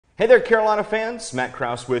Hey there, Carolina fans. Matt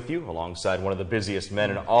Krause with you, alongside one of the busiest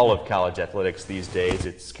men in all of college athletics these days.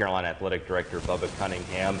 It's Carolina Athletic Director Bubba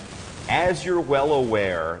Cunningham. As you're well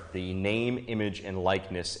aware, the name, image, and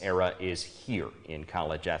likeness era is here in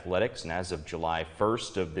college athletics. And as of July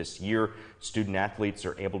 1st of this year, student athletes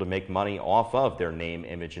are able to make money off of their name,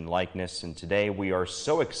 image, and likeness. And today we are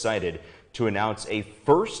so excited to announce a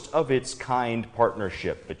first-of-its-kind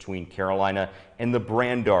partnership between Carolina and the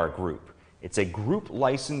Brandar Group. It's a group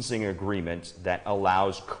licensing agreement that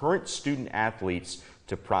allows current student athletes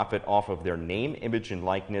to profit off of their name, image, and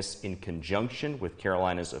likeness in conjunction with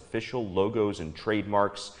Carolina's official logos and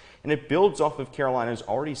trademarks. And it builds off of Carolina's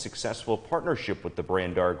already successful partnership with the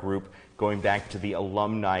Brandar Group, going back to the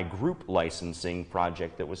alumni group licensing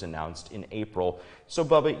project that was announced in April. So,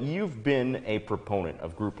 Bubba, you've been a proponent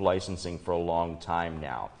of group licensing for a long time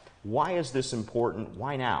now. Why is this important?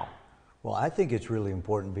 Why now? Well, I think it's really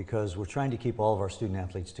important because we're trying to keep all of our student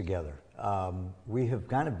athletes together. We have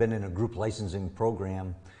kind of been in a group licensing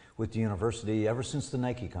program with the university ever since the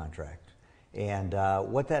Nike contract. And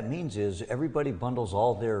what that means is everybody bundles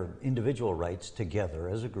all their individual rights together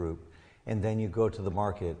as a group, and then you go to the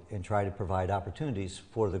market and try to provide opportunities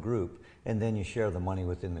for the group, and then you share the money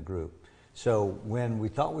within the group. So when we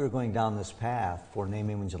thought we were going down this path for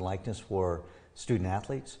name, image, and likeness for student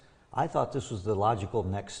athletes, I thought this was the logical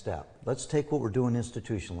next step. Let's take what we're doing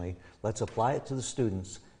institutionally, let's apply it to the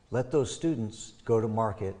students, let those students go to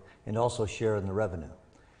market and also share in the revenue,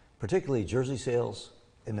 particularly jersey sales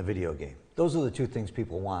and the video game. Those are the two things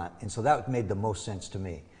people want, and so that made the most sense to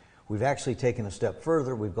me. We've actually taken a step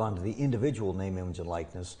further. We've gone to the individual name, image, and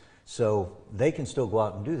likeness, so they can still go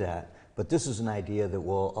out and do that, but this is an idea that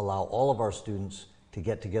will allow all of our students to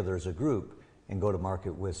get together as a group and go to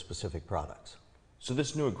market with specific products. So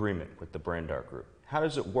this new agreement with the Brandar Group, how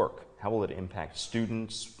does it work? How will it impact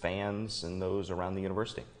students, fans, and those around the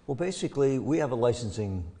university? Well, basically, we have a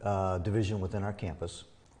licensing division within our campus,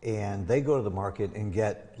 and they go to the market and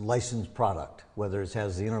get licensed product, whether it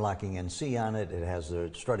has the interlocking NC on it, it has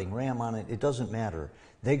the strutting ram on it, it doesn't matter.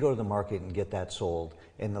 They go to the market and get that sold,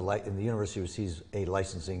 and the university receives a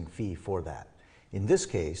licensing fee for that. In this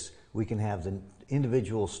case, we can have the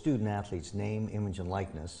individual student athlete's name, image, and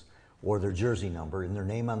likeness, or their jersey number and their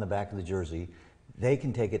name on the back of the jersey. They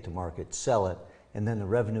can take it to market, sell it, and then the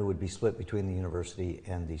revenue would be split between the university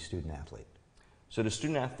and the student athlete. So do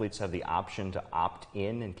student athletes have the option to opt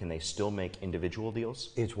in, and can they still make individual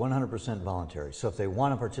deals? It's 100% voluntary. So if they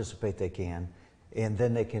want to participate, they can, and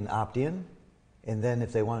then they can opt in, and then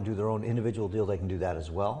if they want to do their own individual deal, they can do that as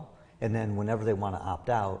well. And then whenever they want to opt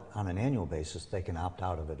out on an annual basis, they can opt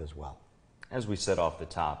out of it as well. As we said off the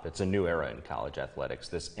top, it's a new era in college athletics,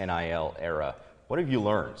 this NIL era. What have you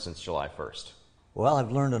learned since July 1st? Well,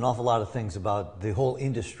 I've learned an awful lot of things about the whole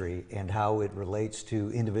industry and how it relates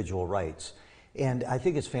to individual rights. And I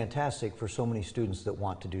think it's fantastic for so many students that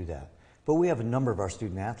want to do that. But we have a number of our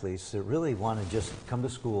student athletes that really want to just come to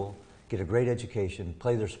school, get a great education,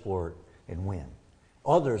 play their sport, and win.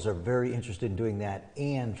 Others are very interested in doing that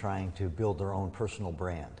and trying to build their own personal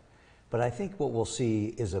brand. But I think what we'll see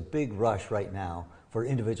is a big rush right now for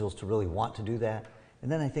individuals to really want to do that.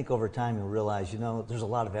 And then I think over time you'll realize, there's a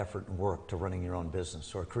lot of effort and work to running your own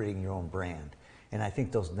business or creating your own brand. And I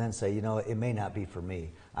think they'll then say, it may not be for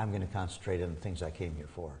me. I'm going to concentrate on the things I came here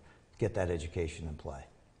for, get that education and play.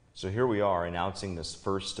 So here we are announcing this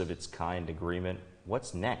first-of-its-kind agreement.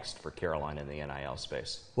 What's next for Carolina in the NIL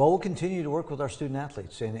space? Well, we'll continue to work with our student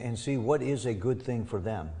athletes and see what is a good thing for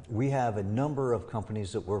them. We have a number of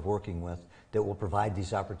companies that we're working with that will provide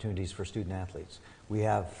these opportunities for student athletes. We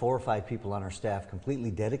have 4 or 5 people on our staff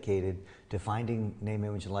completely dedicated to finding name,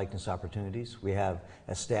 image, and likeness opportunities. We have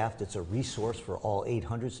a staff that's a resource for all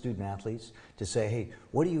 800 student athletes to say, hey,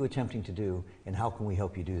 what are you attempting to do and how can we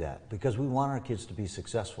help you do that? Because we want our kids to be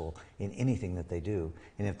successful in anything that they do.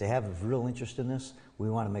 And if they have a real interest in this, we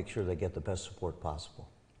want to make sure they get the best support possible.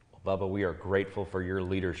 Well, Bubba, we are grateful for your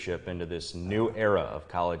leadership into this new era of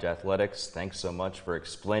college athletics. Thanks so much for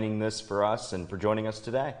explaining this for us and for joining us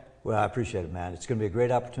today. Well, I appreciate it, Matt. It's going to be a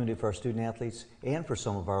great opportunity for our student athletes and for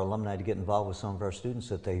some of our alumni to get involved with some of our students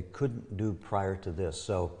that they couldn't do prior to this.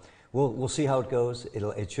 So we'll see how it goes.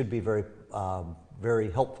 It should be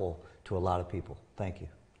very helpful to a lot of people. Thank you.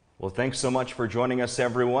 Well, thanks so much for joining us,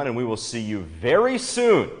 everyone, and we will see you very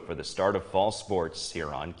soon for the start of fall sports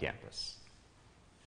here on campus.